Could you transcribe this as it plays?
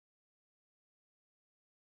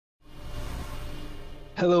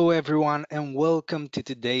Hello, everyone, and welcome to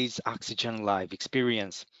today's Oxygen Live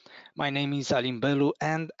experience. My name is Alim Belu,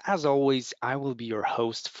 and as always, I will be your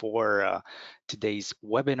host for today's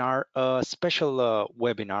webinar, a special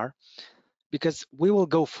webinar, because we will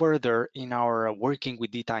go further in our Working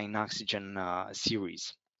with DITA in Oxygen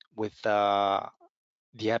series with the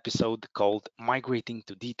episode called Migrating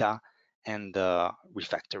to DITA and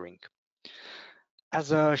Refactoring.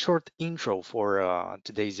 As a short intro for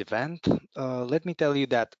today's event, let me tell you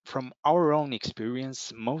that from our own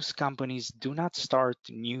experience, most companies do not start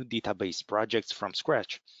new database projects from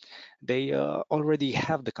scratch. They already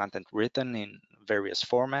have the content written in various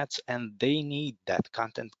formats and they need that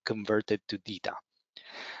content converted to data.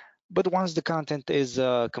 But once the content is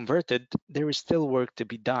converted, there is still work to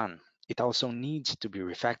be done. It also needs to be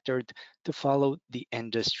refactored to follow the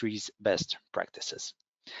industry's best practices.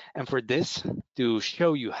 And for this, to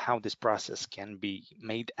show you how this process can be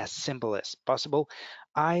made as simple as possible,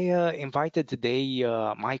 I invited today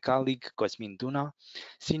my colleague Cosmin Duna,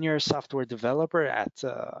 senior software developer at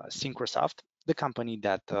Syncrosoft, the company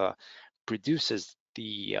that produces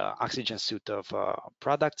the oxygen suite of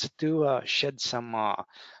products, to shed some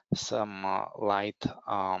light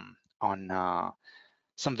on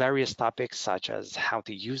some various topics such as how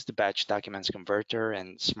to use the batch documents converter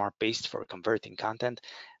and smart paste for converting content,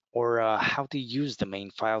 or how to use the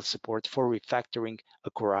main file support for refactoring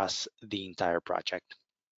across the entire project.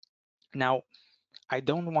 Now, I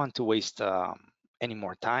don't want to waste any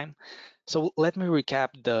more time, so let me recap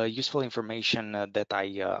the useful information that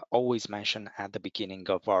I always mention at the beginning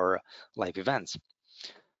of our live events.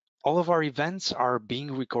 All of our events are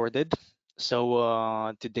being recorded,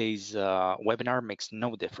 so today's webinar makes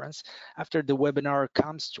no difference. After the webinar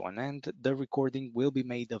comes to an end, the recording will be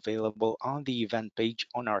made available on the event page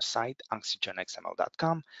on our site,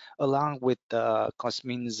 oxygenxml.com, along with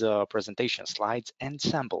Cosmin's presentation slides and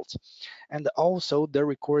samples. And also, the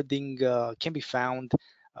recording can be found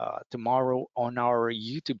tomorrow on our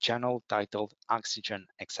YouTube channel titled Oxygen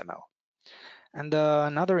XML. And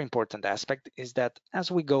another important aspect is that as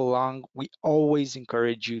we go along, we always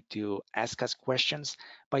encourage you to ask us questions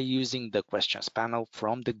by using the questions panel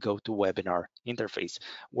from the GoToWebinar interface,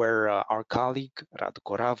 where our colleague Radu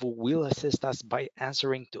Koravu will assist us by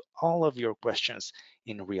answering to all of your questions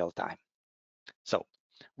in real time. So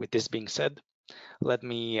with this being said, let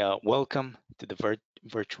me welcome to the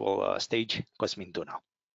virtual stage Cosmin Duna.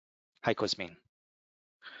 Hi, Cosmin.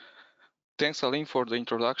 Thanks, Aline, for the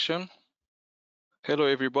introduction. Hello,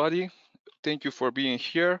 everybody. Thank you for being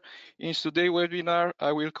here. In today's webinar,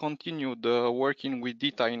 I will continue the Working with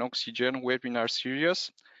DITA in Oxygen webinar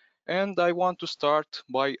series, and I want to start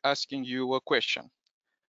by asking you a question.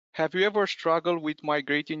 Have you ever struggled with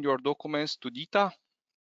migrating your documents to DITA?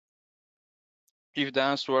 If the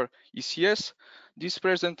answer is yes, this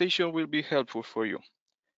presentation will be helpful for you.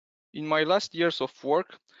 In my last years of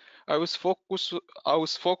work, I was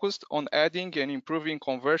focused on adding and improving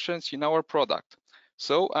conversions in our product.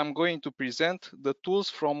 So I'm going to present the tools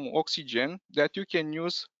from Oxygen that you can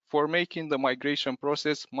use for making the migration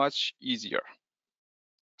process much easier.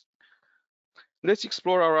 Let's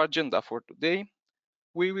explore our agenda for today.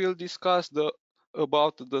 We will discuss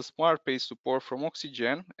about the smart paste support from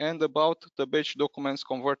Oxygen and about the batch documents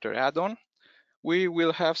converter add-on. We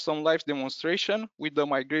will have some live demonstration with the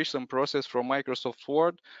migration process from Microsoft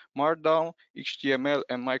Word, Markdown, HTML,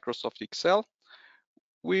 and Microsoft Excel.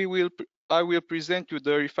 I will present you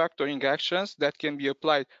the refactoring actions that can be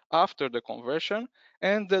applied after the conversion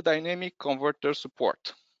and the dynamic converter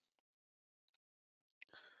support.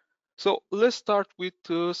 So let's start with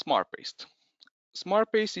Smart Paste. Smart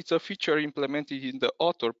Paste is a feature implemented in the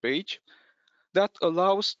author page that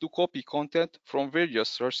allows to copy content from various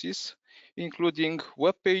sources, including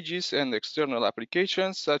web pages and external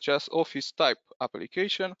applications such as Office type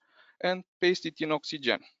application, and paste it in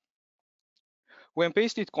Oxygen. When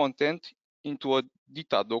pasted content into a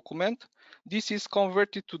DITA document, this is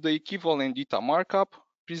converted to the equivalent DITA markup,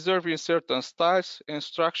 preserving certain styles and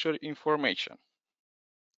structure information.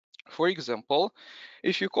 For example,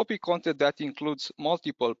 if you copy content that includes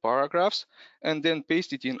multiple paragraphs and then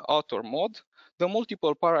paste it in author mode, the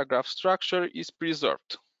multiple paragraph structure is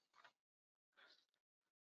preserved.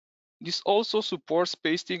 This also supports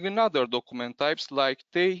pasting in other document types like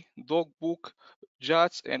TEI, DocBook,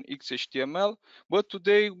 JATS, and XHTML, but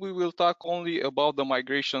today we will talk only about the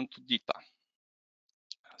migration to DITA.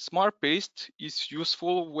 Smart Paste is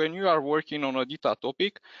useful when you are working on a DITA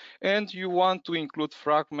topic and you want to include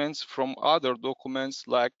fragments from other documents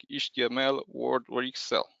like HTML, Word, or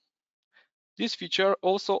Excel. This feature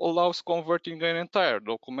also allows converting an entire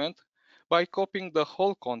document, by copying the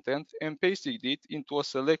whole content and pasting it into a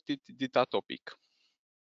selected DITA topic.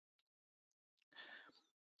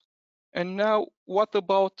 And now, what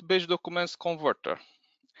about Batch Documents Converter?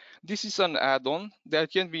 This is an add-on that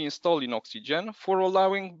can be installed in Oxygen for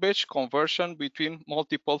allowing batch conversion between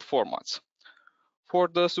multiple formats. For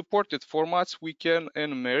the supported formats, we can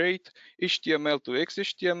enumerate HTML to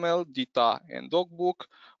XHTML, DITA and DocBook,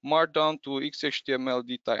 Markdown to XHTML,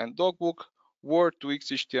 DITA and DocBook, Word to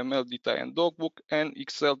XHTML, DITA and DocBook, and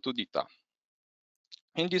Excel to DITA.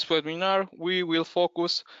 In this webinar, we will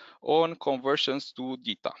focus on conversions to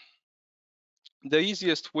DITA. The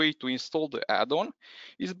easiest way to install the add-on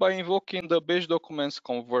is by invoking the Batch Documents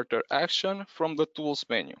Converter action from the Tools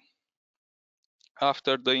menu.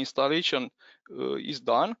 After the installation is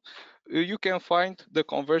done, you can find the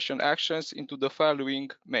conversion actions into the following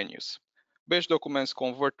menus. Batch Documents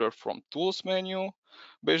Converter from Tools menu,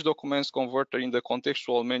 Batch Documents Converter in the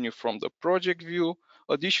contextual menu from the project view,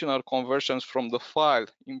 additional conversions from the File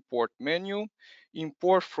Import menu,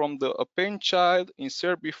 import from the Append Child,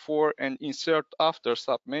 Insert Before, and Insert After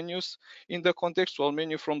submenus in the contextual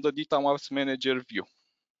menu from the DITA Maps Manager view.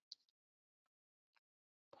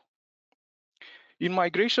 In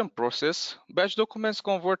migration process, Batch Documents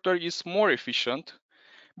Converter is more efficient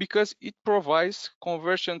because it provides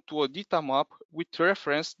conversion to a DITA map with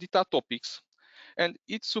reference DITA topics, and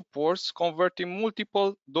it supports converting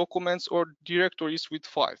multiple documents or directories with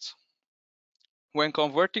files. When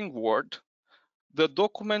converting Word, the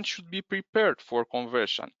document should be prepared for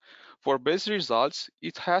conversion. For best results,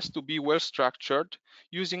 it has to be well structured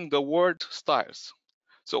using the Word styles.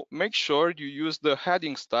 So make sure you use the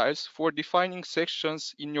heading styles for defining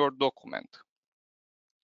sections in your document.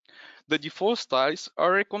 The default styles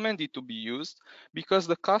are recommended to be used because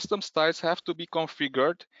the custom styles have to be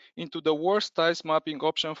configured into the Word styles mapping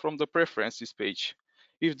option from the preferences page.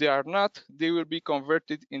 If they are not, they will be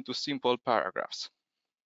converted into simple paragraphs.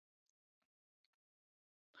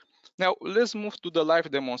 Now let's move to the live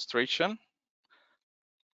demonstration.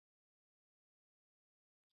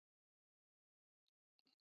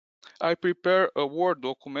 I prepare a Word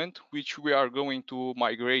document which we are going to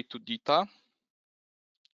migrate to DITA.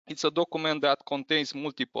 It's a document that contains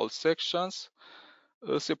multiple sections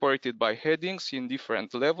separated by headings in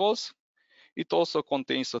different levels. It also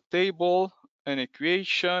contains a table, an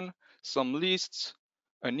equation, some lists,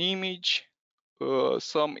 an image,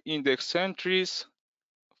 some index entries,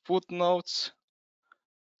 footnotes,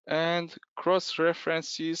 and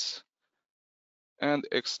cross-references and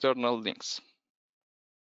external links.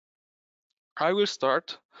 I will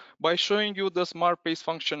start by showing you the Smart Paste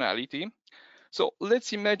functionality. So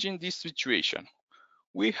let's imagine this situation.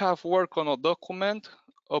 We have worked on a document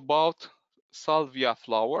about salvia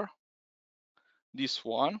flower, this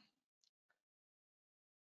one,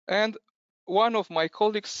 and one of my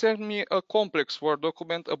colleagues sent me a complex Word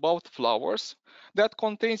document about flowers that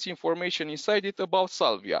contains information inside it about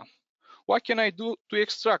salvia. What can I do to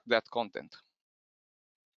extract that content?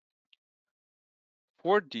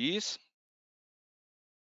 For this,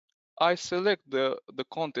 I select the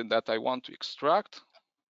content that I want to extract,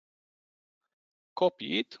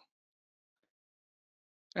 copy it,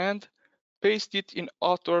 and paste it in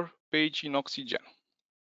author page in Oxygen.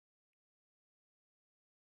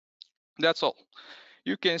 That's all.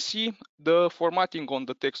 You can see the formatting on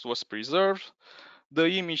the text was preserved, the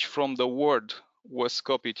image from the Word was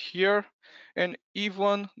copied here, and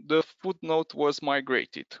even the footnote was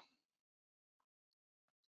migrated.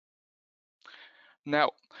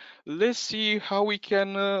 Now, let's see how we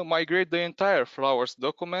can migrate the entire flowers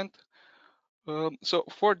document. So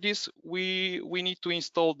for this, we need to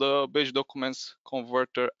install the Batch Documents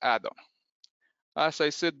Converter add-on. As I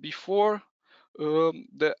said before,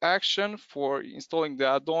 the action for installing the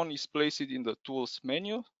add-on is placed in the Tools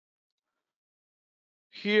menu.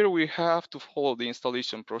 Here we have to follow the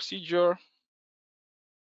installation procedure.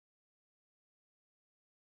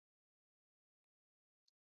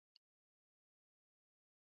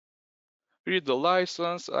 Read the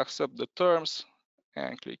license, accept the terms,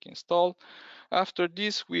 and click install. After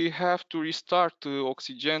this, we have to restart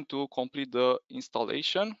Oxygen to complete the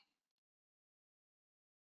installation.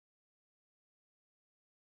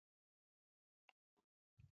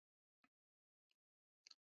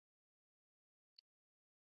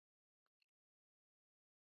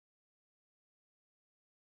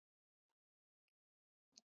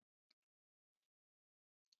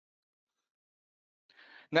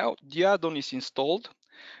 Now the add-on is installed,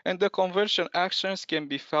 and the conversion actions can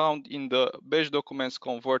be found in the Batch Documents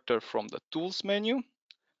Converter from the Tools menu,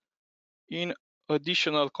 in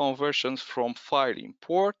additional conversions from File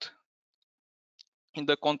Import, in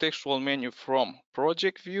the contextual menu from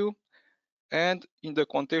Project View, and in the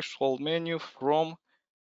contextual menu from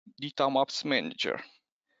DITA-maps Manager.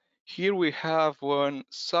 Here we have one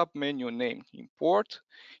submenu named Import,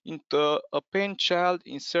 into append child,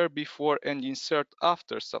 insert before and insert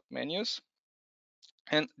after submenus.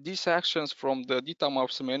 And these actions from the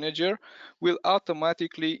DITA-maps Manager will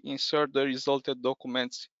automatically insert the resulted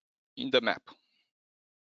documents in the map.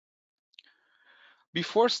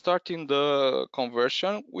 Before starting the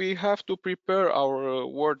conversion, we have to prepare our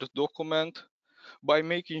Word document by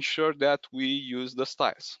making sure that we use the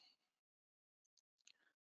styles.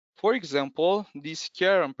 For example, this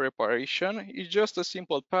kernel preparation is just a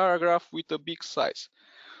simple paragraph with a big size.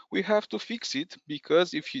 We have to fix it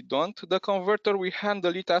because if you don't, the converter will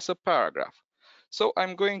handle it as a paragraph. So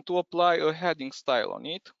I'm going to apply a heading style on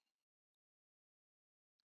it.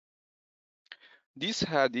 This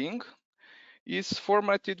heading is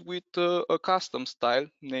formatted with a custom style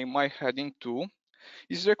named myHeading2.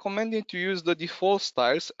 It's recommended to use the default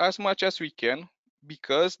styles as much as we can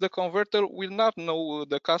because the converter will not know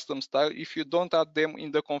the custom style if you don't add them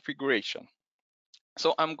in the configuration.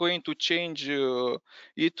 So I'm going to change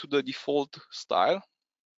it to the default style.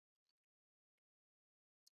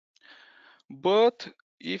 But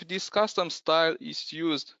if this custom style is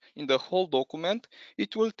used in the whole document,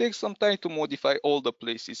 it will take some time to modify all the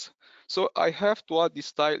places. So I have to add this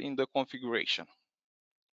style in the configuration.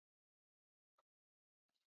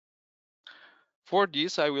 For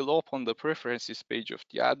this, I will open the preferences page of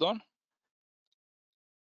the add-on.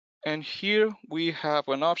 And here we have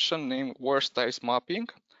an option named Word Styles Mapping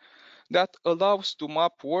that allows to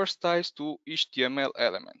map word styles to HTML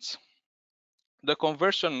elements. The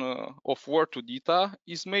conversion of Word to DITA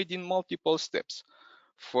is made in multiple steps.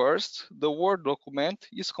 First, the Word document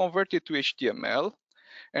is converted to HTML,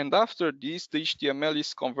 and after this, the HTML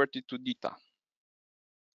is converted to DITA.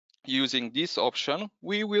 Using this option,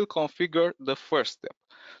 we will configure the first step.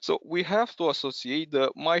 So we have to associate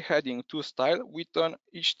the myHeading2 style with an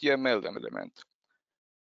HTML element.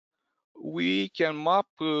 We can map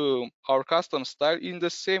our custom style in the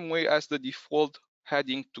same way as the default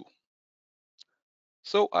heading 2.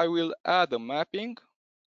 So I will add a mapping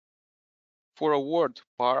for a word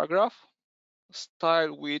paragraph,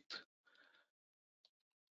 style with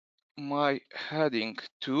my heading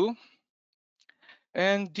 2,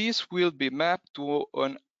 and this will be mapped to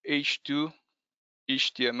an H2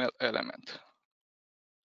 HTML element.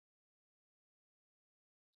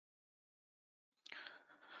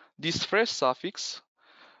 This fresh suffix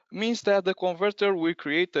means that the converter will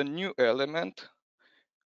create a new element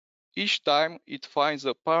each time it finds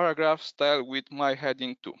a paragraph style with my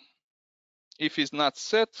heading 2. If it's not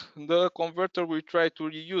set, the converter will try to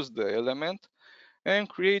reuse the element and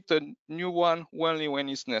create a new one only when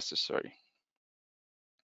it's necessary.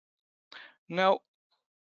 Now,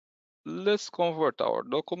 let's convert our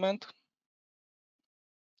document.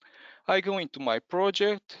 I go into my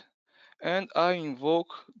project and I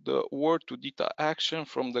invoke the Word to DITA action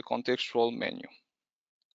from the contextual menu.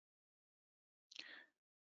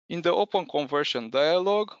 In the Open Conversion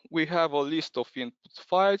dialog, we have a list of input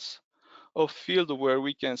files, a field where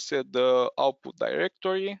we can set the output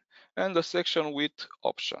directory, and a section with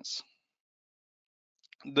options.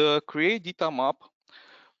 The Create DITA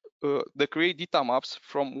maps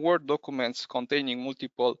from Word documents containing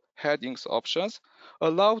multiple headings options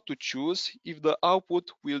allow to choose if the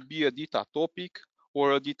output will be a DITA topic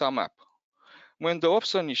or a DITA map. When the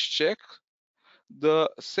option is checked, the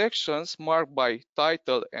sections marked by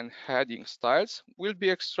title and heading styles will be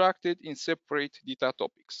extracted in separate DITA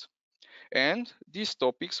topics, and these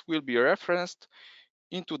topics will be referenced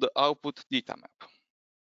into the output DITA map.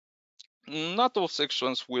 Not all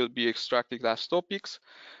sections will be extracted as topics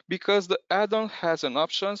because the add-on has an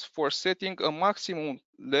option for setting a maximum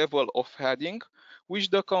level of heading, which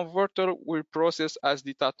the converter will process as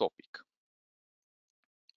DITA topic.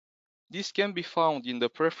 This can be found in the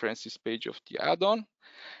preferences page of the add-on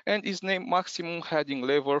and is named maximum heading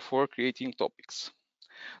level for creating topics.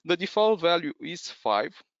 The default value is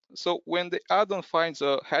 5, so when the add-on finds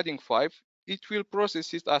a heading 5, it will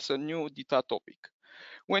process it as a new DITA topic.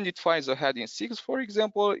 When it finds a heading 6, for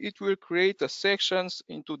example, it will create a section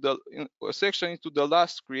into the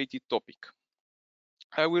last created topic.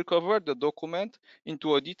 I will convert the document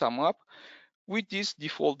into a DITA map with this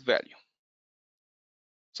default value.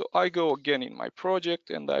 So I go again in my project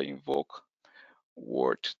and I invoke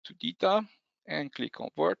Word to DITA and click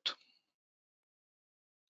Convert.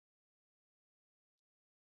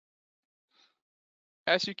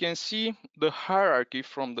 As you can see, the hierarchy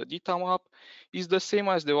from the DITA map is the same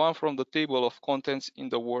as the one from the table of contents in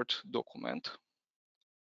the Word document.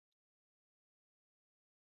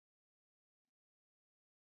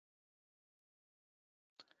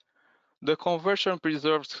 The conversion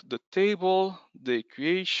preserves the table, the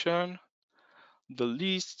equation, the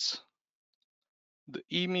lists, the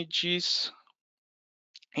images,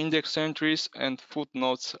 index entries, and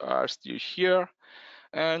footnotes are still here,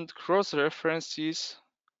 and cross-references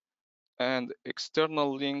and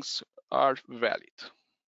external links are valid.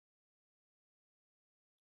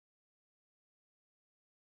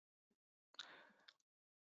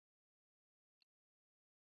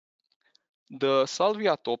 The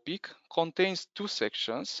Salvia topic contains two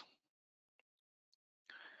sections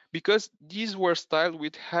because these were styled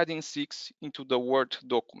with heading 6 into the Word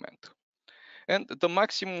document. And the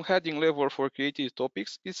maximum heading level for created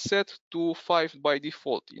topics is set to 5 by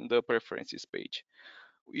default in the preferences page.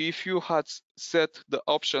 If you had set the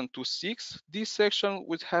option to 6, this section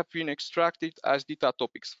would have been extracted as DITA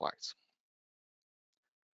topics files.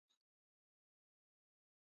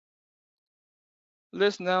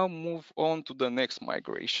 Let's now move on to the next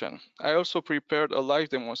migration. I also prepared a live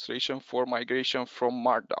demonstration for migration from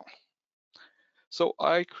Markdown. So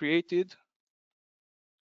I created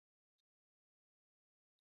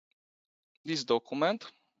this document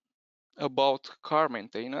about car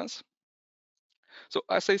maintenance. So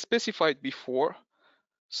as I specified before,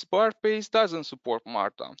 Sparpace doesn't support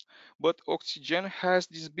Markdown, but Oxygen has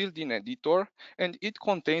this built-in editor, and it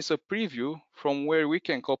contains a preview from where we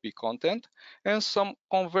can copy content and some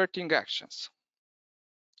converting actions.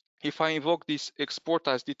 If I invoke this export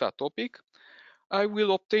as DITA topic, I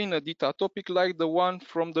will obtain a DITA topic like the one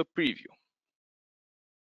from the preview.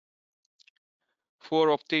 For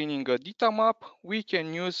obtaining a DITA map, we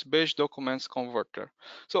can use Bash Documents Converter.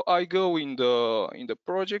 So I go in the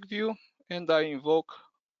project view and I invoke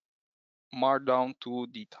Markdown to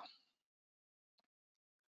DITA.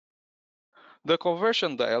 The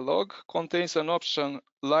conversion dialog contains an option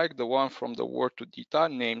like the one from the Word to DITA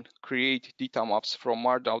named Create DITA Maps from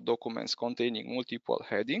Markdown documents containing multiple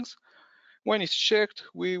headings. When it's checked,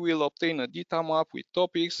 we will obtain a DITA map with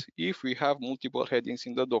topics if we have multiple headings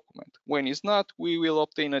in the document. When it's not, we will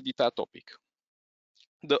obtain a DITA topic.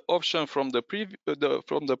 The option from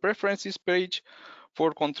the preferences page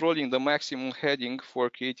for controlling the maximum heading for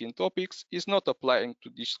creating topics is not applying to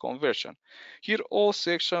this conversion. Here, all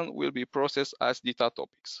sections will be processed as DITA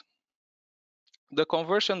topics. The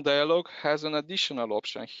conversion dialog has an additional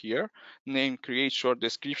option here, named Create Short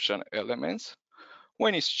Description Elements.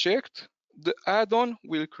 When it's checked, the add-on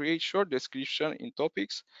will create short description in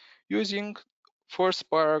topics using first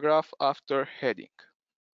paragraph after heading.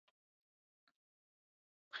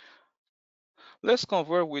 Let's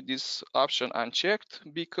convert with this option unchecked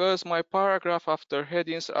because my paragraph after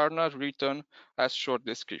headings are not written as short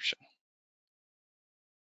description.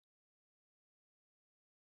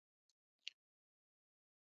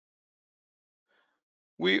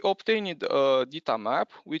 We obtained a DITA map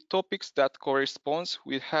with topics that corresponds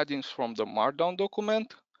with headings from the Markdown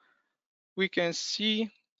document. We can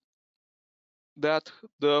see that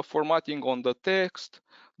the formatting on the text,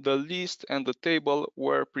 the list, and the table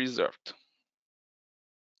were preserved.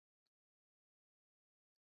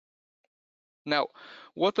 Now,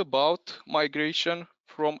 what about migration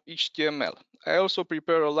from HTML? I also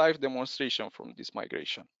prepare a live demonstration from this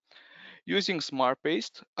migration. Using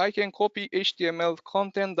SmartPaste, I can copy HTML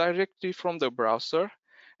content directly from the browser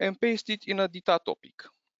and paste it in a DITA topic.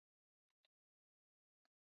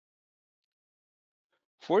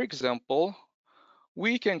 For example,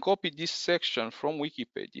 we can copy this section from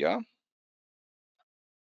Wikipedia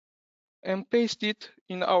and paste it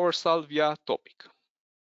in our Salvia topic.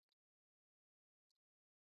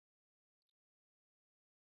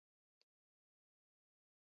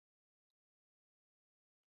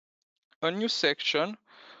 A new section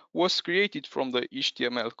was created from the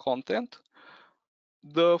HTML content.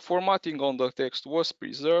 The formatting on the text was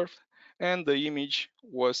preserved and the image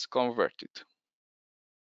was converted.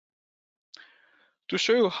 To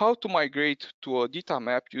show you how to migrate to a DITA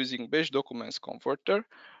map using Bash Documents Converter,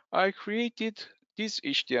 I created this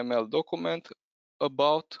HTML document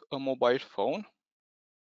about a mobile phone.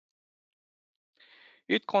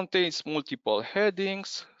 It contains multiple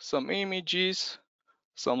headings, some images,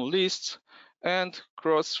 some lists, and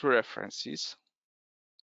cross-references.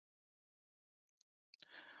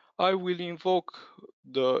 I will invoke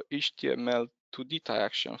the HTML to DITA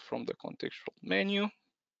action from the contextual menu.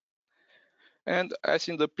 And as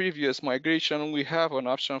in the previous migration, we have an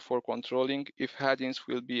option for controlling if headings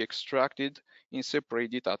will be extracted in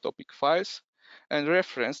separate DITA topic files and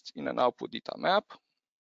referenced in an output DITA map.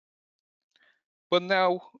 But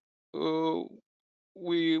now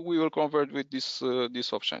we will convert with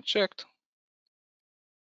this option checked.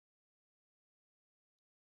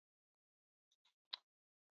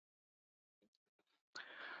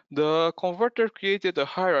 The converter created a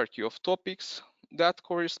hierarchy of topics that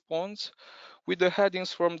corresponds with the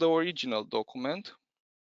headings from the original document.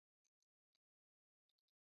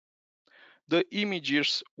 The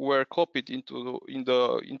images were copied into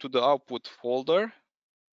the output folder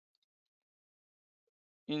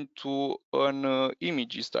into an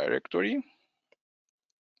images directory,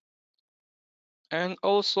 and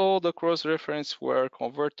also the cross-reference were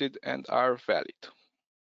converted and are valid.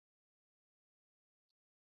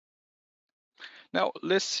 Now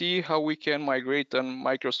let's see how we can migrate a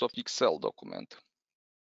Microsoft Excel document.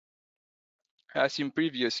 As in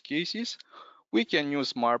previous cases, we can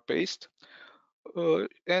use Markdown,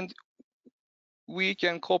 and we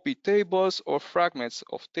can copy tables or fragments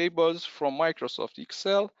of tables from Microsoft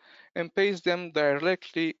Excel and paste them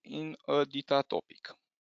directly in a DITA topic.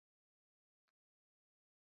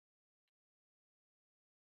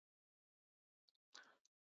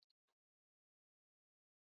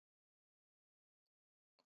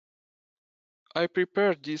 I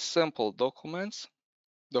prepared this sample document,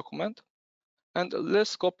 and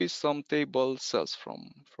let's copy some table cells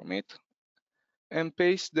from it and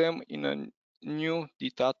paste them in a new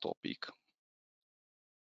DITA topic.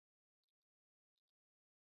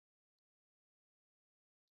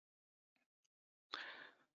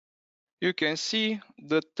 You can see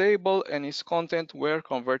the table and its content were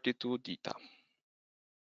converted to DITA.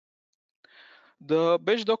 The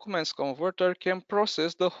batch documents converter can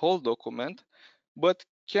process the whole document, but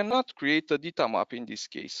cannot create a data map in this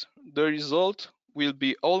case. The result will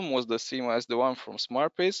be almost the same as the one from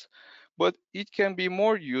SmartPaste, but it can be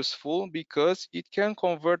more useful because it can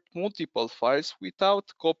convert multiple files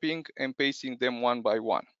without copying and pasting them one by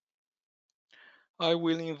one. I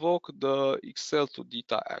will invoke the Excel to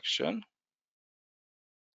data action,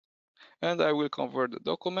 and I will convert the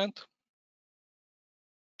document,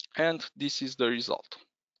 and this is the result.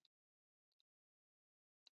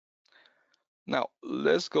 Now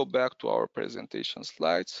let's go back to our presentation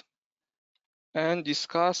slides and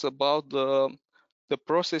discuss about the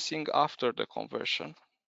processing after the conversion.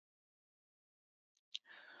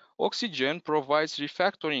 Oxygen provides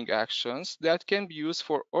refactoring actions that can be used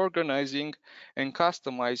for organizing and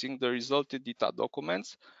customizing the resulted data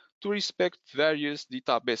documents to respect various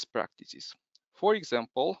DITA-based practices. For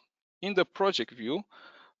example, in the project view,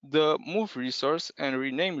 the move resource and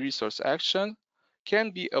rename resource action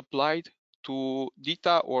can be applied to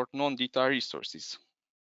DITA or non-DITA resources.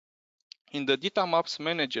 In the Data Maps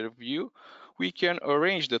Manager view, we can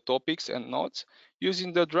arrange the topics and nodes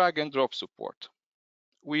using the drag and drop support.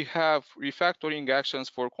 We have refactoring actions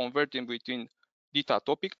for converting between data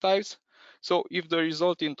topic types. So if the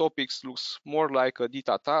resulting topics looks more like a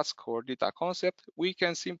data task or data concept, we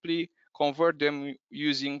can simply convert them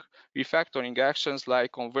using refactoring actions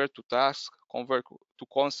like convert to task, convert to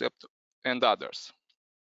concept, and others.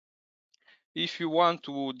 If you want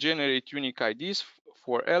to generate unique IDs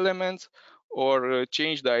for elements or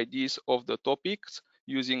change the IDs of the topics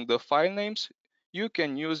using the file names, you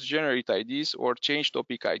can use generate IDs or change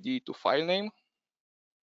topic ID to file name.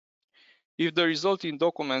 If the resulting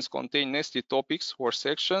documents contain nested topics or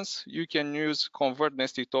sections, you can use convert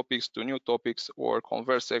nested topics to new topics or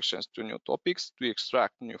convert sections to new topics to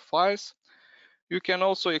extract new files. You can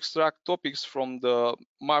also extract topics from the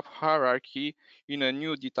map hierarchy in a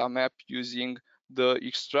new data map using the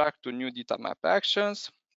extract to new data map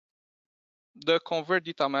actions. The convert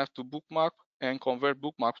data map to bookmap and convert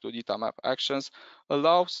bookmap to data map actions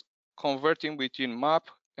allows converting between map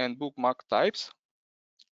and bookmark types.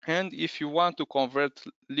 And if you want to convert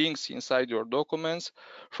links inside your documents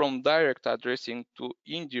from direct addressing to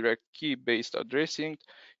indirect key-based addressing,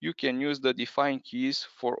 you can use the define keys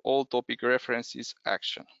for all topic references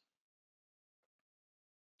action.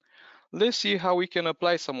 Let's see how we can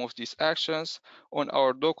apply some of these actions on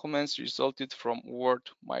our documents resulted from Word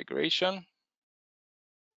migration.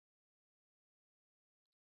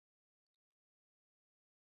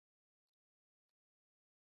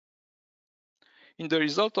 In the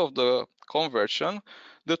result of the conversion,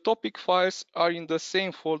 the topic files are in the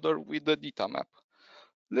same folder with the data map.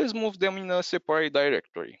 Let's move them in a separate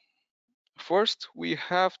directory. First, we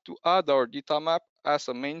have to add our data map as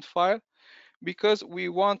a main file because we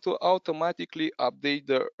want to automatically update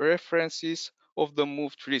the references of the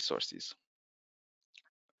moved resources.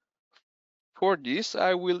 For this,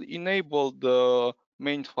 I will enable the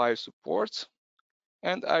main file supports,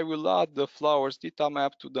 and I will add the flowers data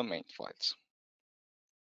map to the main files.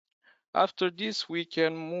 After this, we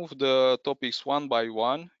can move the topics one by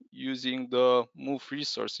one using the move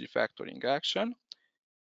resource refactoring action.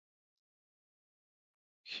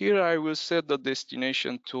 Here I will set the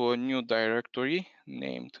destination to a new directory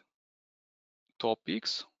named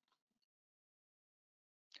topics.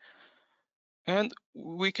 And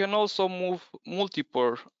we can also move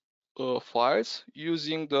multiple files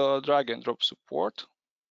using the drag and drop support.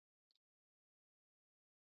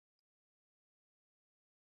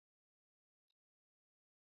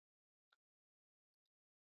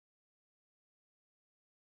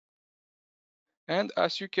 And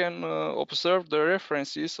as you can observe, the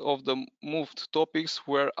references of the moved topics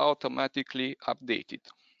were automatically updated.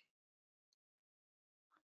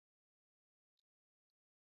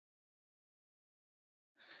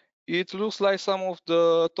 It looks like some of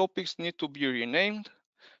the topics need to be renamed.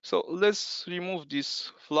 So let's remove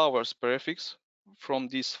this flowers prefix from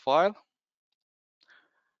this file.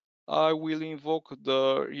 I will invoke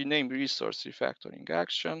the rename resource refactoring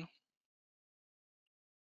action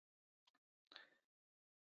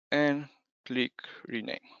and click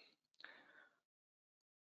rename.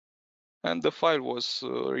 And the file was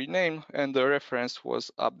renamed and the reference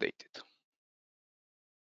was updated.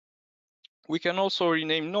 We can also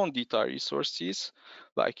rename non-DITA resources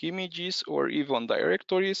like images or even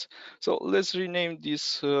directories. So let's rename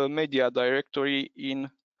this media directory in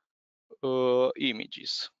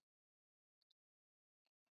images.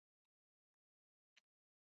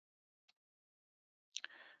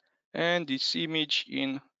 And this image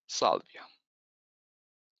in Salvia.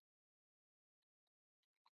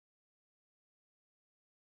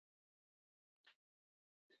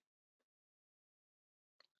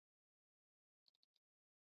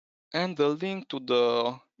 And the link to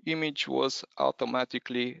the image was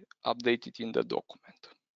automatically updated in the document.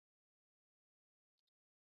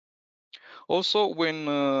 Also,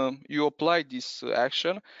 when you apply this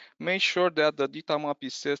action, make sure that the data map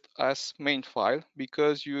is set as main file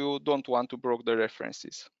because you don't want to break the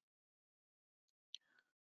references.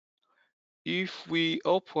 If we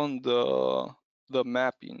open the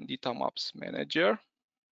map in Data Maps Manager,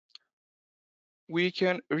 we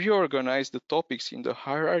can reorganize the topics in the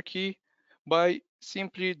hierarchy by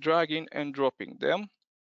simply dragging and dropping them.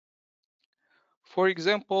 For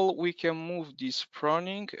example, we can move this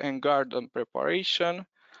pruning and garden preparation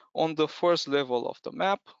on the first level of the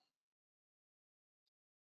map.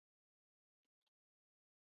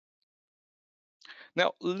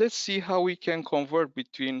 Now, let's see how we can convert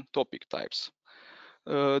between topic types.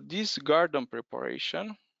 This garden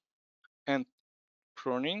preparation and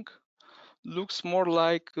pruning looks more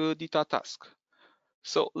like a data task.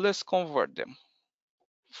 So let's convert them.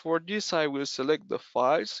 For this, I will select the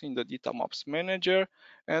files in the Data Maps Manager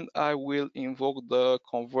and I will invoke the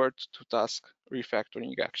convert to task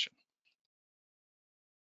refactoring action.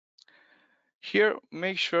 Here,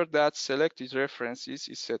 make sure that selected references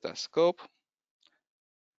is set as scope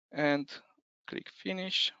and click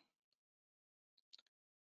finish.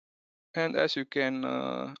 And as you can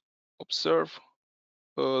observe,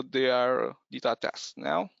 they are data tasks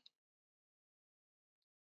now.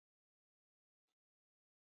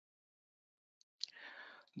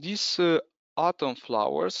 These autumn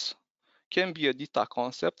flowers can be a data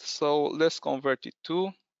concept, so let's convert it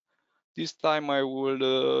to. This time I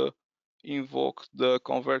will invoke the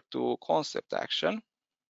convert to concept action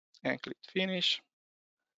and click finish.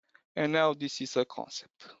 And now this is a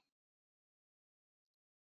concept.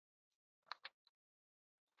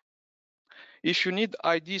 If you need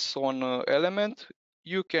IDs on element,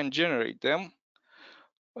 you can generate them.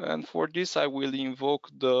 And for this, I will invoke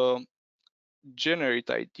the generate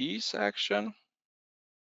IDs action.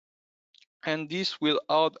 And this will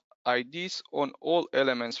add IDs on all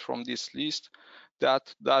elements from this list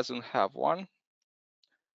that doesn't have one.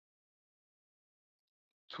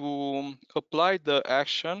 To apply the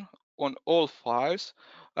action on all files,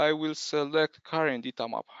 I will select current data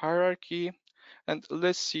map hierarchy, and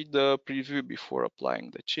let's see the preview before applying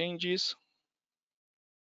the changes.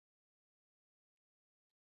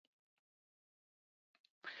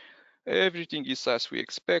 Everything is as we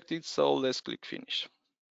expected, so let's click finish.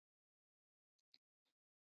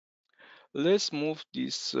 Let's move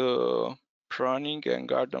this pruning and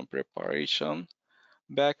garden preparation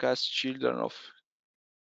back as children of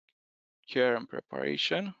care and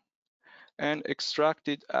preparation and extract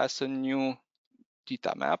it as a new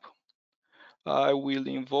data map. I will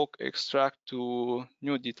invoke extract to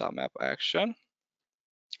new data map action.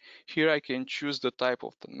 Here I can choose the type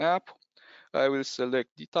of the map. I will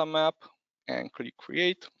select data map and click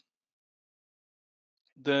create.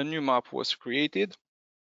 The new map was created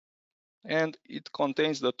and it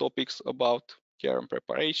contains the topics about care and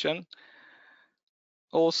preparation.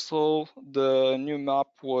 Also, the new map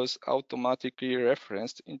was automatically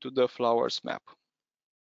referenced into the flowers map.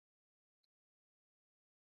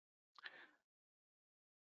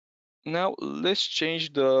 Now let's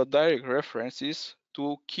change the direct references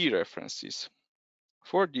to key references.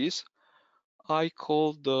 For this, I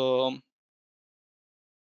call the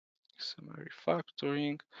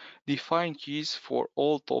refactoring define keys for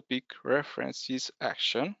all topic references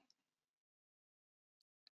action.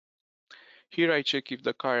 Here I check if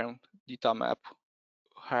the current data map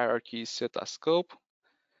hierarchy is set as scope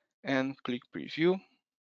and click preview.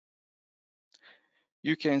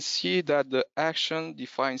 You can see that the action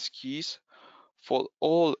defines keys for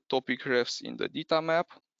all topic refs in the data map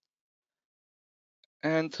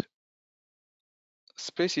and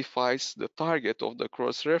specifies the target of the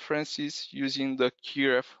cross references using the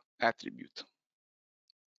keyref attribute.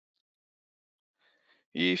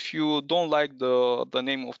 If you don't like the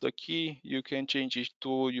name of the key, you can change it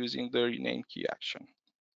to using the rename key action.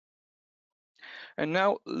 And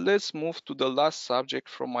now let's move to the last subject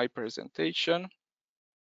from my presentation.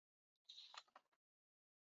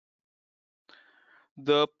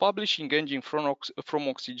 The publishing engine from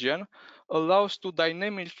Oxygen allows to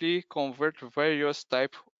dynamically convert various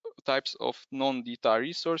types of non-DITA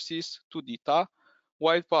resources to DITA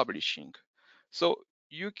while publishing. So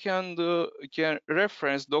you can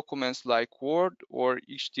reference documents like Word or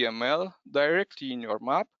HTML directly in your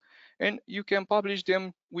map, and you can publish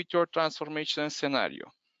them with your transformation scenario.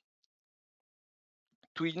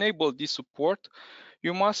 To enable this support,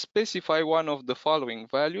 you must specify one of the following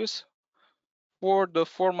values for the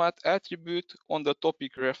format attribute on the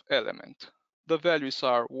topic ref element. The values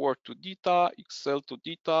are Word to DITA, Excel to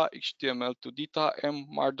DITA, HTML to DITA, and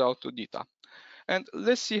Markdown to DITA. And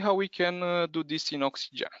let's see how we can do this in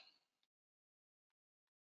Oxygen.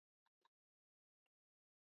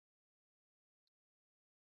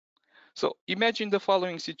 So imagine the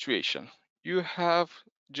following situation. You have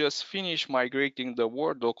just finished migrating the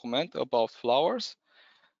Word document about flowers,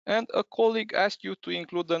 and a colleague asks you to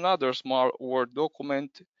include another small Word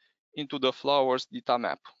document into the flowers data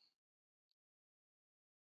map.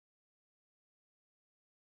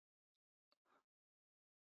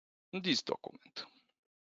 This document.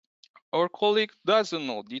 Our colleague doesn't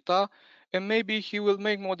know DITA, and maybe he will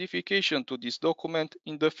make modification to this document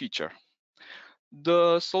in the future.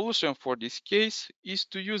 The solution for this case is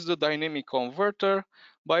to use the dynamic converter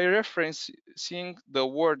by referencing the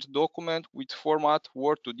Word document with format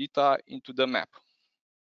Word to DITA into the map.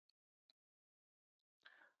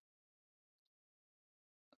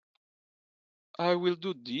 I will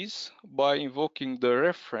do this by invoking the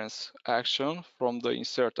reference action from the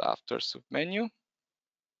Insert After submenu.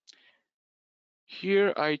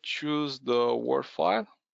 Here I choose the Word file,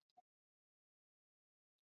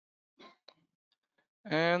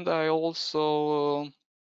 and I also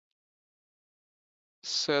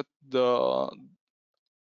set the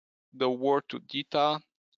Word to DITA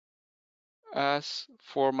as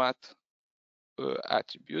format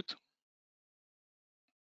attribute.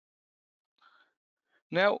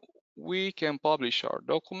 Now we can publish our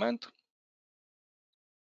document,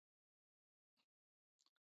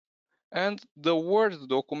 and the Word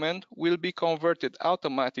document will be converted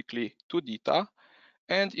automatically to DITA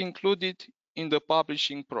and included in the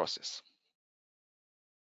publishing process.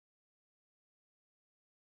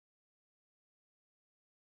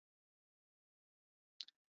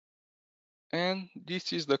 And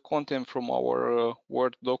this is the content from our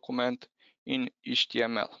Word document in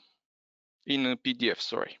HTML, in PDF,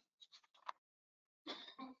 sorry.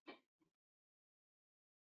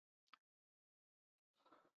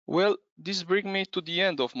 Well, this brings me to the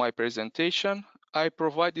end of my presentation. I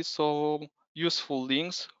provided some useful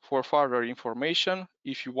links for further information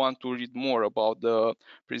if you want to read more about the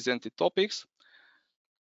presented topics.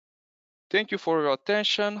 Thank you for your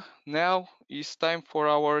attention. Now it's time for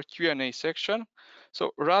our Q&A section.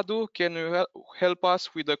 So Radu, can you help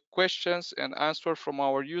us with the questions and answers from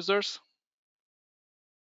our users?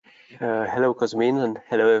 Hello, Cosmin, and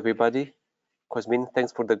hello, everybody. Cosmin,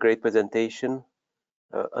 thanks for the great presentation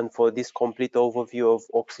and for this complete overview of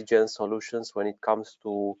Oxygen solutions when it comes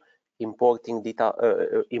to importing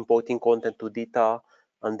data, importing content to DITA,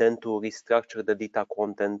 and then to restructure the DITA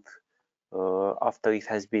content after it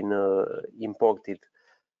has been imported.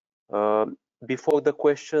 Before the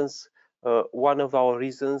questions, one of our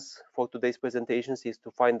reasons for today's presentations is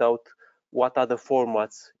to find out what are the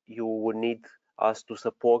formats you would need us to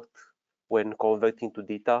support when converting to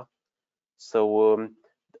DITA. So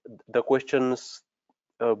the questions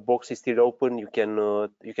box is still open. You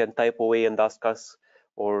can type away and ask us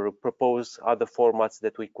or propose other formats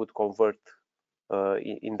that we could convert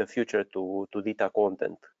in the future to DITA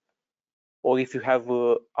content. Or if you have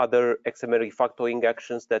other XML refactoring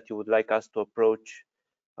actions that you would like us to approach,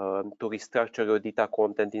 to restructure your DITA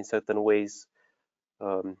content in certain ways,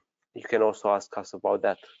 you can also ask us about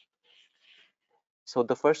that. So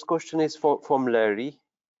the first question is from Larry.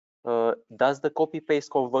 Does the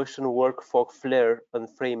copy-paste conversion work for Flare and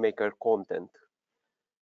FrameMaker content?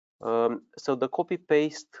 So the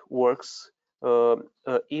copy-paste works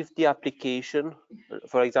if the application,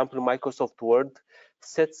 for example, Microsoft Word,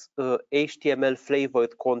 sets HTML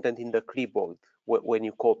flavored content in the clipboard when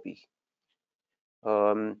you copy.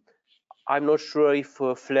 I'm not sure if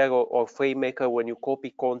Flare or FrameMaker, when you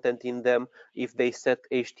copy content in them, if they set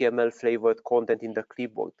HTML flavored content in the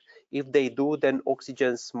clipboard. If they do, then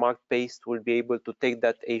Oxygen's Smart Paste will be able to take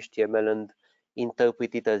that HTML and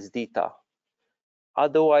interpret it as DITA.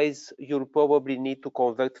 Otherwise, you'll probably need to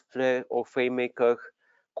convert Flare or FrameMaker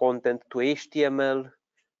content to HTML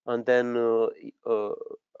and then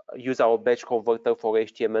use our batch converter for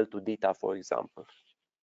HTML to DITA, for example.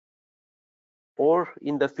 Or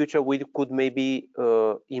in the future, we could maybe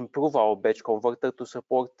improve our batch converter to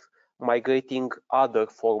support migrating other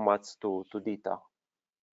formats to DITA.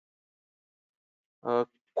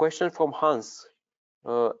 Question from Hans.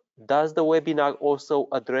 Does the webinar also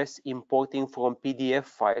address importing from PDF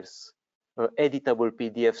files, editable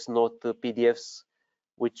PDFs, not PDFs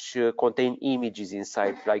which contain images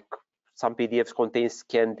inside, like some PDFs contain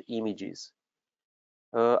scanned images?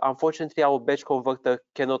 Unfortunately, our batch converter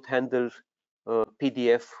cannot handle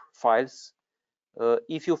PDF files.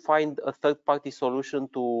 If you find a third-party solution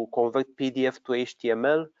to convert PDF to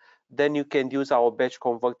HTML, then you can use our batch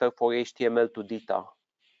converter for HTML to DITA.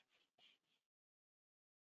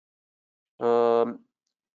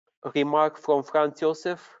 Remark from Franz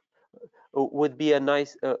Josef: would be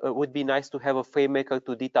nice to have a FrameMaker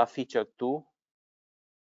to DITA feature too.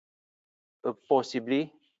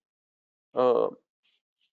 Possibly.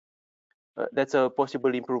 That's a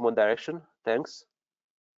possible improvement direction. Thanks.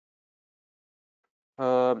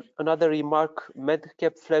 Another remark: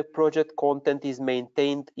 Medcap Flag project content is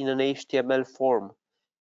maintained in an HTML form.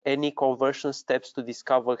 Any conversion steps to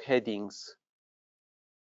discover headings?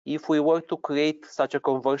 If we were to create such a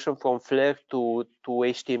conversion from Flare to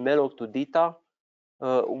HTML or to DITA,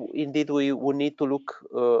 indeed we would need to look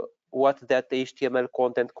what that HTML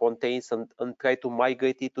content contains and try to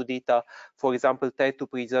migrate it to DITA. For example, try to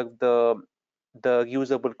preserve the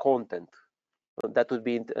usable content. That would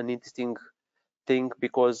be an interesting thing,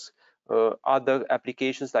 because other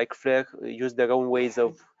applications like Flare use their own ways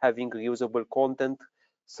of having reusable content.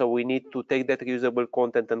 So we need to take that reusable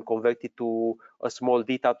content and convert it to a small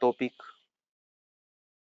DITA topic.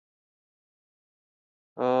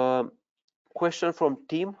 Question from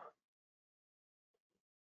Tim.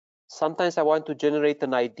 Sometimes I want to generate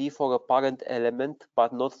an ID for a parent element,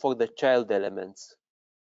 but not for the child elements.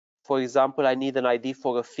 For example, I need an ID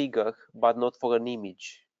for a figure, but not for an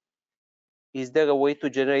image. Is there a way to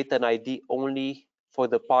generate an ID only for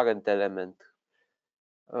the parent element?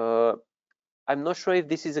 I'm not sure if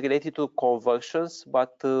this is related to conversions,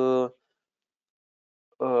 but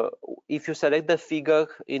if you select the figure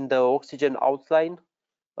in the Oxygen outline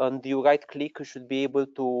and you right-click, you should be able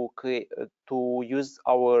to create to use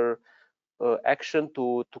our action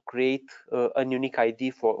to create a unique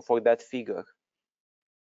ID for that figure.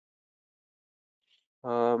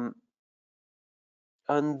 From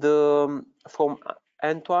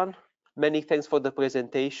Antoine, many thanks for the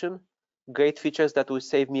presentation. Great features that will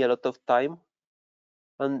save me a lot of time.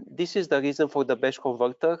 And this is the reason for the batch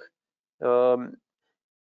converter.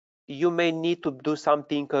 You may need to do some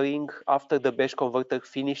tinkering after the batch converter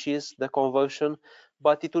finishes the conversion,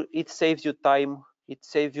 but it saves you time. It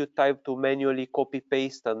saves you time to manually copy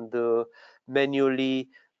paste and manually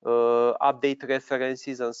update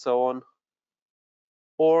references and so on.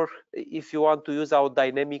 Or if you want to use our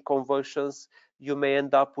dynamic conversions, you may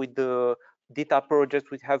end up with the DITA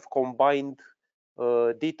projects which have combined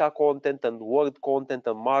DITA content and Word content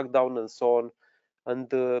and Markdown and so on, and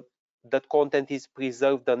that content is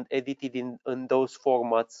preserved and edited in those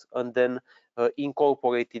formats and then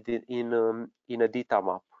incorporated in a DITA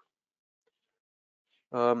map.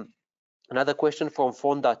 Another question from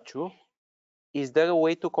Fondachu: is there a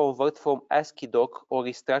way to convert from ASCII doc or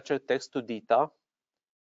restructured text to DITA?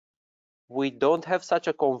 We don't have such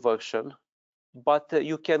a conversion, but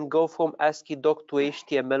you can go from ASCII doc to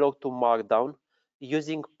HTML or to Markdown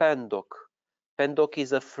using Pandoc. Pandoc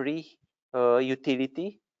is a free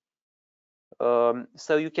utility.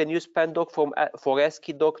 So you can use Pandoc for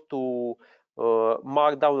ASCII doc to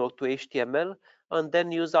Markdown or to HTML, and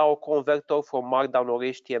then use our converter from Markdown or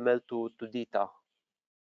HTML to DITA.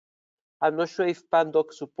 I'm not sure if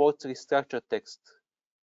Pandoc supports restructured text.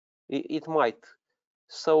 It might.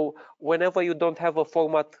 So whenever you don't have a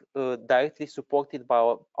format directly supported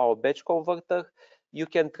by our batch converter, you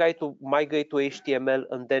can try to migrate to HTML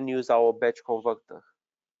and then use our batch converter.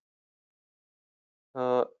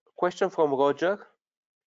 Question from Roger.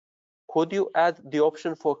 Could you add the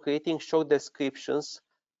option for creating short descriptions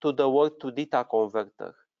to the word to data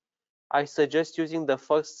converter? I suggest using the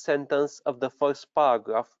first sentence of the first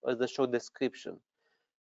paragraph as the short description.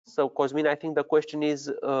 So, Cosmin, I think the question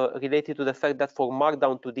is related to the fact that for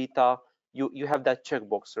Markdown to data, you have that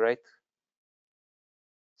checkbox, right?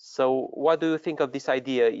 So, what do you think of this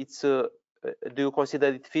idea? It's do you consider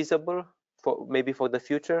it feasible for maybe for the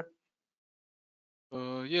future?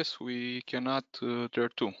 Yes, we can add there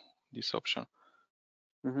too, this option.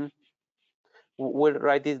 We'll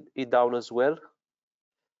write it down as well.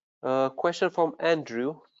 Question from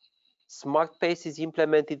Andrew. Smart Paste is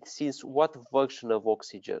implemented since what version of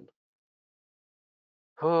Oxygen?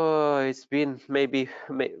 It's been maybe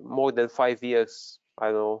more than 5 years.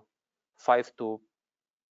 I don't know, 5 to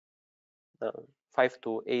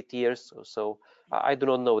 8 years or so. I do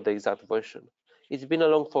not know the exact version. It's been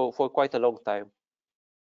along for quite a long time.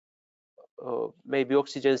 Maybe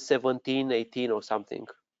Oxygen 17, 18 or something.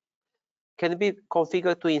 Can be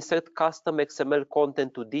configured to insert custom XML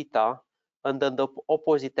content to data, and then the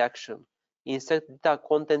opposite action, insert data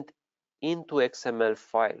content into XML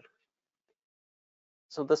file.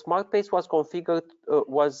 So the smart paste was configured,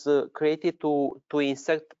 created to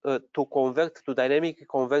insert, to convert, to dynamically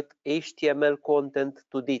convert HTML content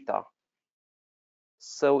to data.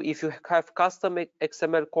 So if you have custom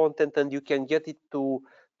XML content and you can get it to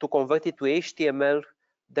convert it to HTML,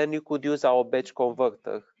 then you could use our batch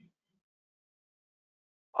converter.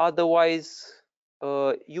 Otherwise,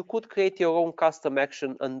 you could create your own custom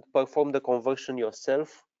action and perform the conversion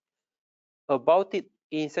yourself. About it,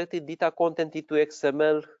 inserted data content into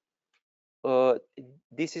XML,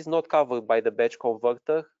 this is not covered by the batch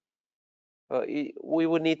converter. We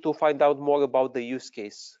would need to find out more about the use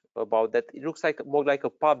case about that. It looks like more like a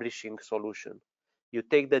publishing solution. You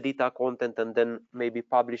take the data content and then maybe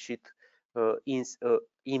publish it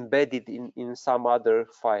embedded in some other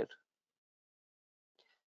file.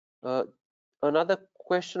 Another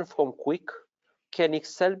question from Quick. Can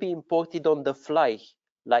Excel be imported on the fly,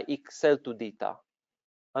 like Excel to data?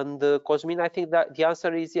 And Cosmin, I think that the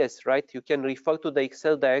answer is yes, right? You can refer to the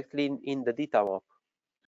Excel directly in the data map.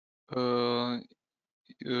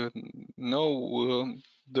 No,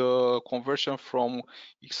 the conversion from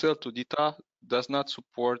Excel to data does not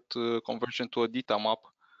support conversion to a data map.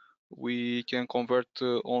 We can convert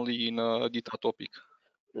only in a data topic.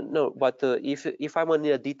 No, but if I'm on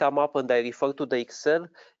a data map and I refer to the Excel,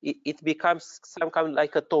 it becomes some kind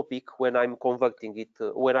like a topic when I'm converting it,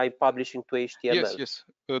 when I'm publishing to HTML. Yes.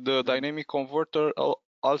 The dynamic converter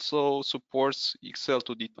also supports Excel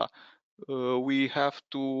to data. We have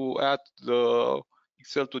to add the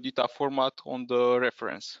Excel to data format on the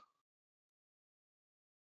reference.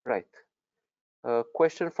 Right.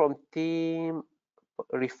 Question from team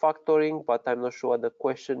refactoring, but I'm not sure what the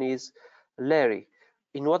question is. Larry,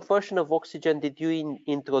 in what version of Oxygen did you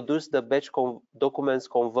introduce the batch documents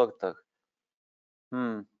converter?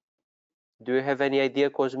 Do you have any idea,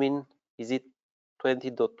 Cosmin? Is it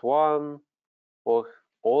 20.1 or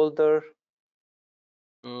older?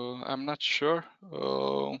 I'm not sure.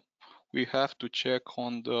 We have to check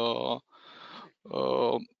on the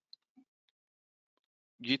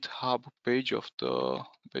GitHub page of the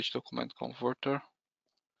batch document converter.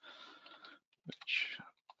 Batch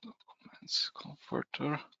documents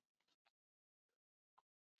converter.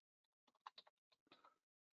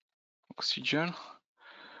 Oxygen.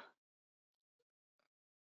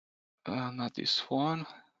 Not this one,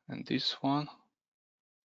 and this one.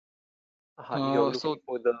 You're looking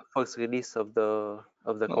for the first release of the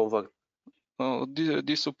converter.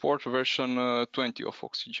 This support version 20 of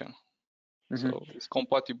Oxygen. So it's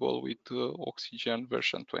compatible with Oxygen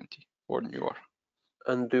version 20 or newer.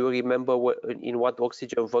 And do you remember in what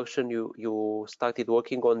Oxygen version you started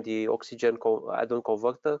working on the Oxygen add-on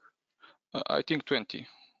converter? I think 20.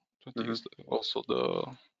 20 is also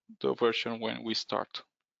the version when we start.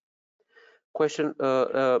 Question,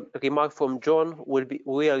 remark from John, will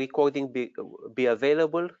a recording be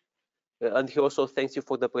available? And he also thanks you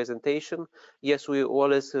for the presentation. Yes, we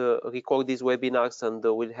always record these webinars and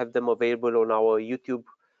we'll have them available on our YouTube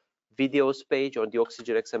videos page, on the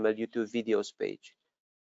Oxygen XML YouTube videos page.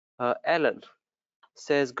 Alan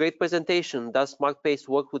says, great presentation. Does Smart Paste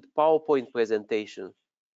work with PowerPoint presentation?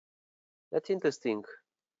 That's interesting.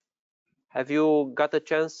 Have you got a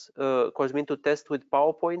chance, Cosmin, to test with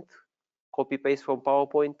PowerPoint? Copy paste from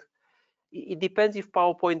PowerPoint? it depends if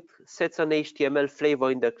PowerPoint sets an HTML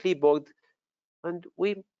flavor in the clipboard, and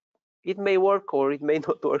it may work or it may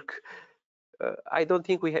not work. I don't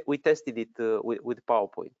think we tested it with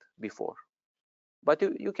PowerPoint before, but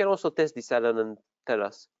you can also test this, Alan, and tell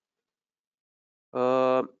us.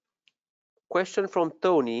 Question from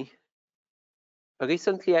Tony.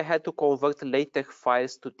 Recently, I had to convert LaTeX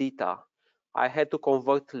files to DITA. I had to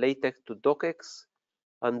convert LaTeX to docx,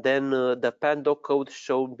 and then the pandoc code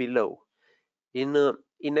shown below. In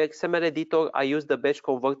XML editor, I used the batch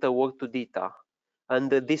converter word to DITA,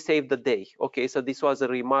 and this saved the day. Okay, so this was a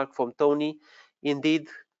remark from Tony. Indeed,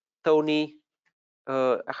 Tony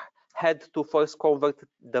had to first convert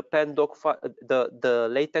the pandoc the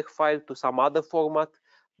LaTeX file to some other format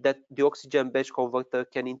that the Oxygen batch converter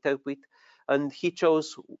can interpret, and he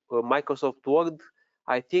chose Microsoft Word.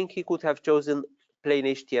 I think he could have chosen plain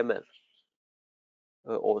HTML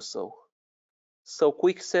also. So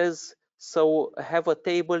Quick says, so have a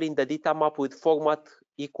table in the DITA map with format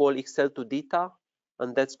equal Excel to DITA,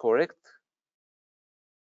 and that's correct.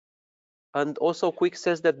 And also Quick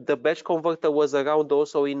says that the batch converter was around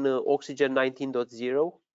also in Oxygen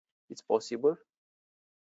 19.0. It's possible.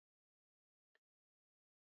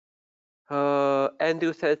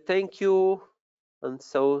 Andrew said thank you, and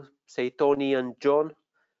so say Tony and John.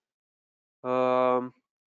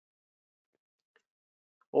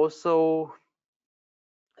 Also,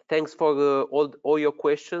 thanks for all your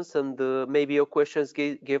questions, and maybe your questions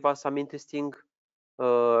gave us some interesting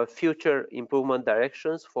future improvement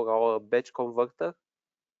directions for our batch converter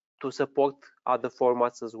to support other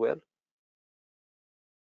formats as well.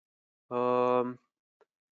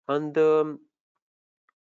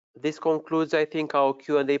 This concludes, I think, our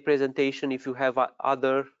Q&A presentation. If you have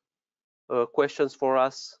other questions for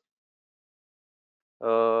us,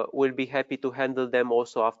 we'll be happy to handle them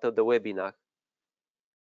also after the webinar.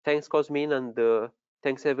 Thanks, Cosmin, and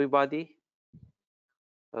thanks, everybody.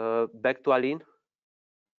 Back to Alin.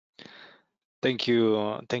 Thank you,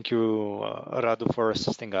 Radu, for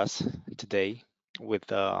assisting us today with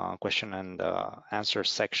the question and answer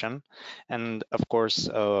section, and of course,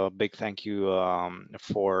 a big thank you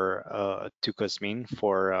to Cosmin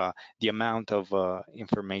for the amount of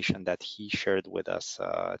information that he shared with us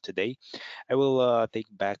today. I will take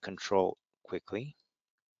back control quickly.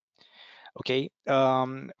 Okay,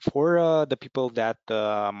 for the people that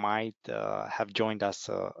might have joined us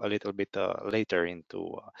a little bit later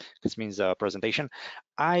into Kasmin's presentation,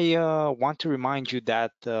 I want to remind you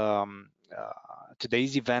that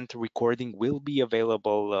today's event recording will be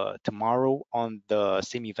available tomorrow on the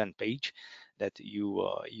same event page that you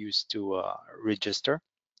used to register,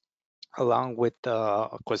 along with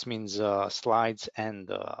Kasmin's slides and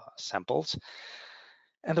samples.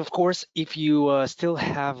 And of course, if you still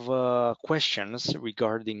have questions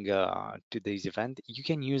regarding today's event, you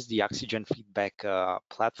can use the Oxygen feedback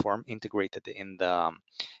platform integrated in the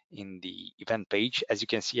event page. As you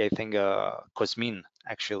can see, I think Cosmin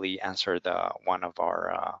actually answered one of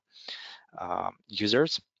our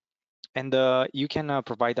users. And you can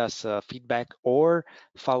provide us feedback or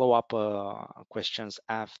follow-up questions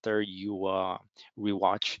after you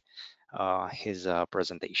rewatch his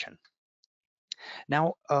presentation.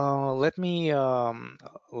 Now, let me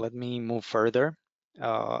move further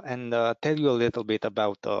and tell you a little bit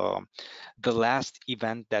about the last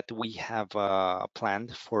event that we have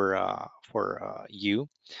planned for you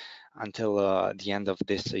until the end of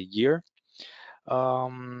this year.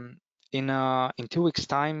 In 2 weeks'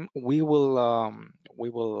 time, we will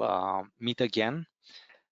meet again,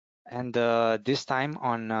 and this time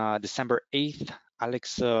on December 8th,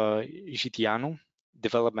 Alex Gitianu,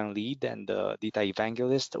 development lead and DITA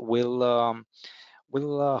evangelist, will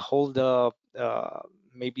hold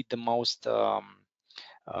maybe the most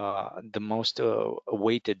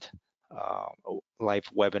awaited live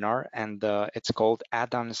webinar, and it's called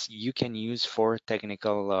Add-ons You Can Use for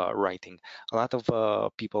Technical Writing. A lot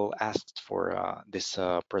of people asked for this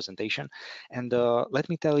presentation, and let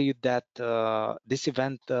me tell you that this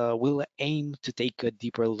event will aim to take a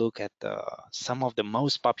deeper look at some of the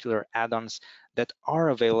most popular add-ons that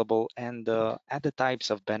are available and at the types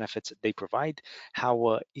of benefits they provide,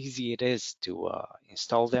 how easy it is to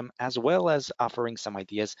install them, as well as offering some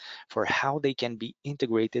ideas for how they can be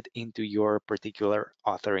integrated into your particular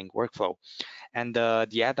authoring workflow. And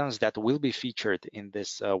the add-ons that will be featured in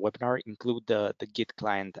this webinar include the Git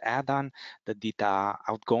client add-on, the DITA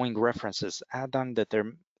outgoing references add-on, the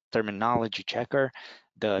terminology checker,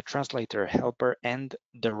 the translator helper, and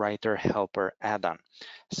the writer helper add-on.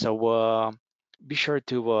 So be sure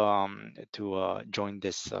to join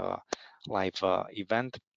this live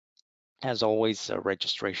event. As always,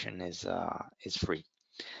 registration is free.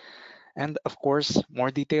 And of course,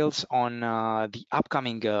 more details on the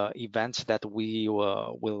upcoming events that we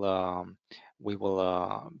will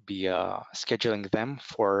be scheduling them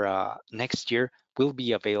for next year will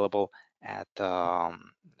be available at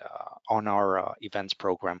on our events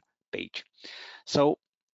program page. So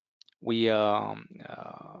we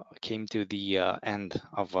came to the end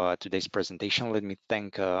of today's presentation. Let me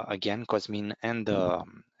thank again Cosmin and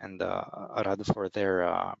Arad for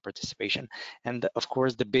their participation. And of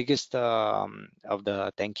course, the biggest of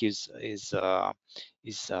the thank yous is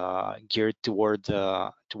geared toward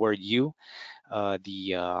you,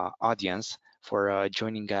 the audience, for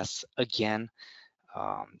joining us again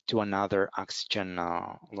to another Oxygen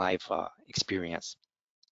live experience.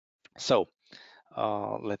 So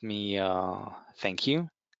let me thank you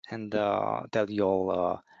and tell you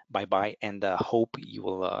all bye bye, and hope you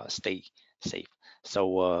will stay safe.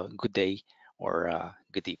 So good day or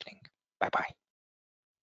good evening. Bye bye.